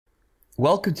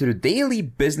Welcome to the Daily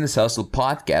Business Hustle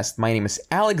podcast. My name is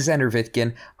Alexander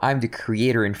Vitkin. I'm the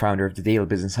creator and founder of the Daily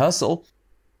Business Hustle.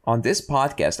 On this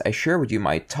podcast, I share with you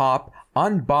my top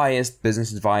unbiased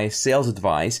business advice, sales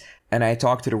advice, and I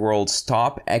talk to the world's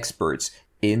top experts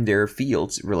in their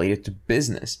fields related to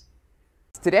business.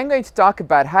 Today I'm going to talk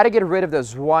about how to get rid of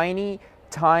those whiny,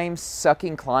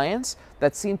 time-sucking clients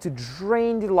that seem to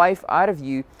drain the life out of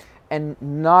you and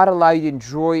not allow you to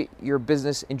enjoy your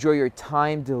business, enjoy your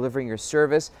time delivering your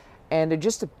service, and they're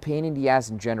just a pain in the ass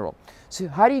in general. So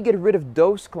how do you get rid of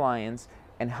those clients,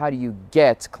 and how do you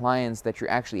get clients that you're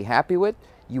actually happy with,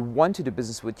 you want to do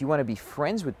business with, you want to be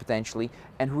friends with potentially,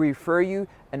 and who refer you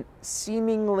an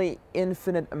seemingly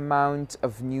infinite amount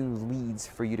of new leads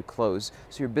for you to close,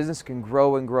 so your business can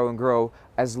grow and grow and grow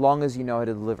as long as you know how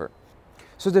to deliver.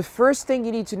 So the first thing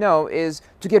you need to know is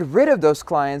to get rid of those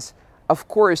clients. Of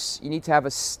course, you need to have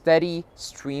a steady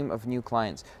stream of new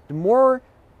clients. The more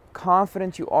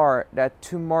confident you are that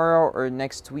tomorrow or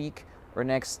next week or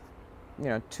next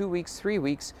 2 weeks, 3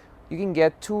 weeks, you can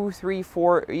get 2, 3,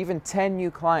 4, or even 10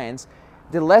 new clients,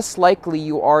 the less likely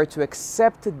you are to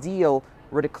accept a deal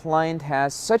where the client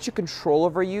has such a control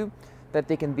over you that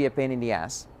they can be a pain in the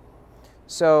ass.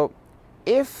 So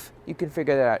if you can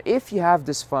figure that out, if you have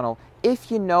this funnel,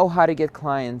 if you know how to get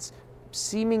clients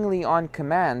seemingly on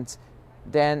command,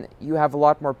 then you have a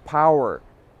lot more power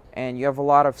and you have a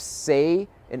lot of say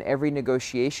in every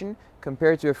negotiation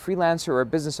compared to a freelancer or a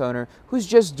business owner who's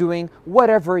just doing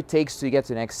whatever it takes to get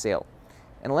to the next sale.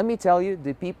 And let me tell you,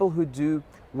 the people who do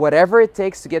whatever it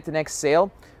takes to get the next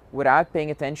sale without paying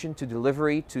attention to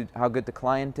delivery, to how good the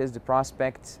client is, the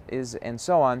prospect is, and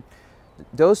so on,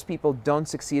 those people don't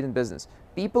succeed in business.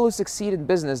 People who succeed in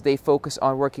business, they focus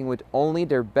on working with only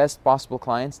their best possible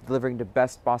clients, delivering the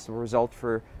best possible result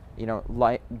for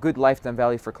good lifetime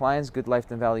value for clients, good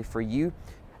lifetime value for you,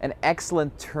 and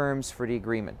excellent terms for the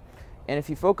agreement. And if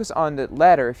you focus on the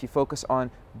latter, if you focus on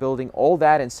building all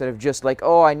that instead of just like,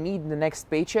 oh, I need the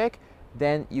next paycheck,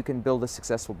 then you can build a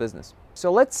successful business.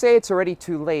 So let's say it's already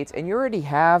too late and you already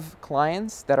have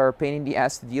clients that are a pain in the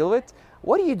ass to deal with.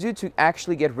 What do you do to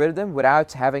actually get rid of them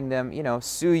without having them,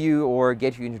 sue you or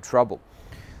get you into trouble?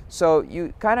 So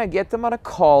you kind of get them on a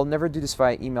call, never do this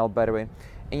via email, by the way,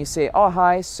 and you say, oh,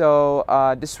 hi, so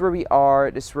this is where we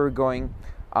are, this is where we're going,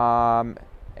 and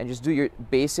just do your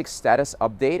basic status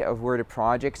update of where the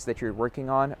projects that you're working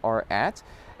on are at,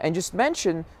 and just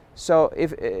mention,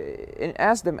 and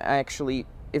ask them actually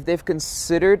if they've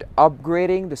considered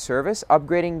upgrading the service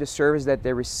that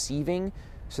they're receiving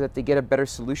so that they get a better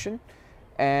solution.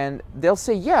 And they'll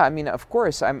say, yeah, of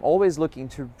course, I'm always looking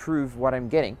to improve what I'm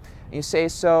getting. And you say,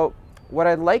 so what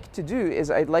I'd like to do is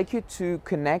I'd like you to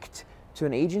connect to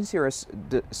an agency or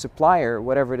the supplier,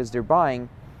 whatever it is they're buying,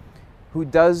 who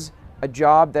does a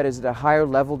job that is at a higher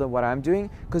level than what I'm doing,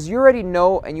 because you already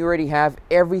know and you already have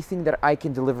everything that I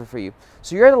can deliver for you.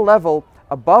 So you're at a level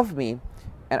above me,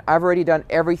 and I've already done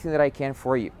everything that I can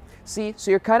for you. See, so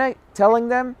you're kind of telling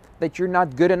them that you're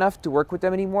not good enough to work with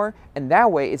them anymore, and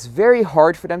that way it's very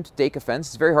hard for them to take offense.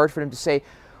 It's very hard for them to say,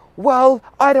 well,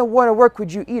 I don't want to work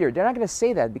with you either. They're not going to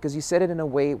say that because you said it in a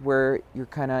way where you're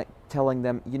kind of telling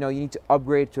them, you need to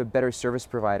upgrade to a better service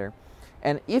provider.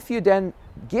 And if you then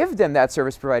give them that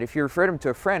service provider, if you refer them to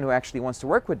a friend who actually wants to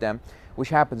work with them, which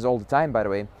happens all the time, by the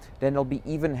way, then they'll be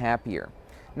even happier.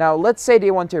 Now, let's say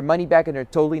they want their money back and they're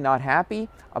totally not happy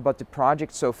about the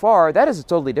project so far. That is a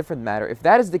totally different matter. If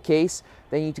that is the case,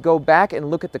 then you need to go back and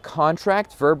look at the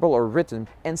contract, verbal or written,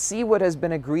 and see what has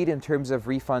been agreed in terms of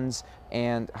refunds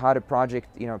and how the project,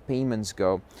 payments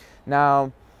go.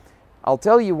 Now, I'll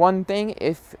tell you one thing,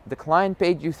 if the client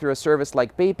paid you through a service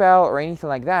like PayPal or anything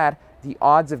like that, the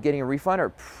odds of getting a refund are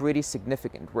pretty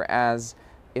significant. Whereas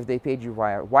if they paid you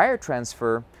via wire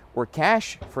transfer or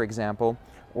cash, for example,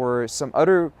 or some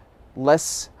other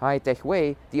less high-tech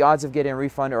way, the odds of getting a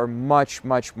refund are much,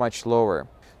 much, much lower.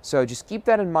 So just keep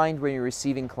that in mind when you're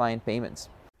receiving client payments.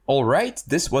 All right,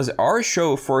 this was our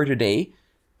show for today.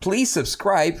 Please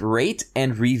subscribe, rate,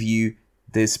 and review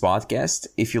this podcast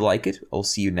if you like it. I'll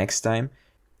see you next time.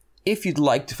 If you'd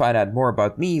like to find out more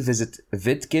about me, visit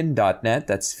vitkin.net.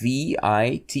 That's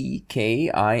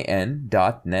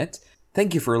VITKIN.net.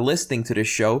 Thank you for listening to this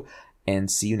show, and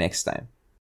see you next time.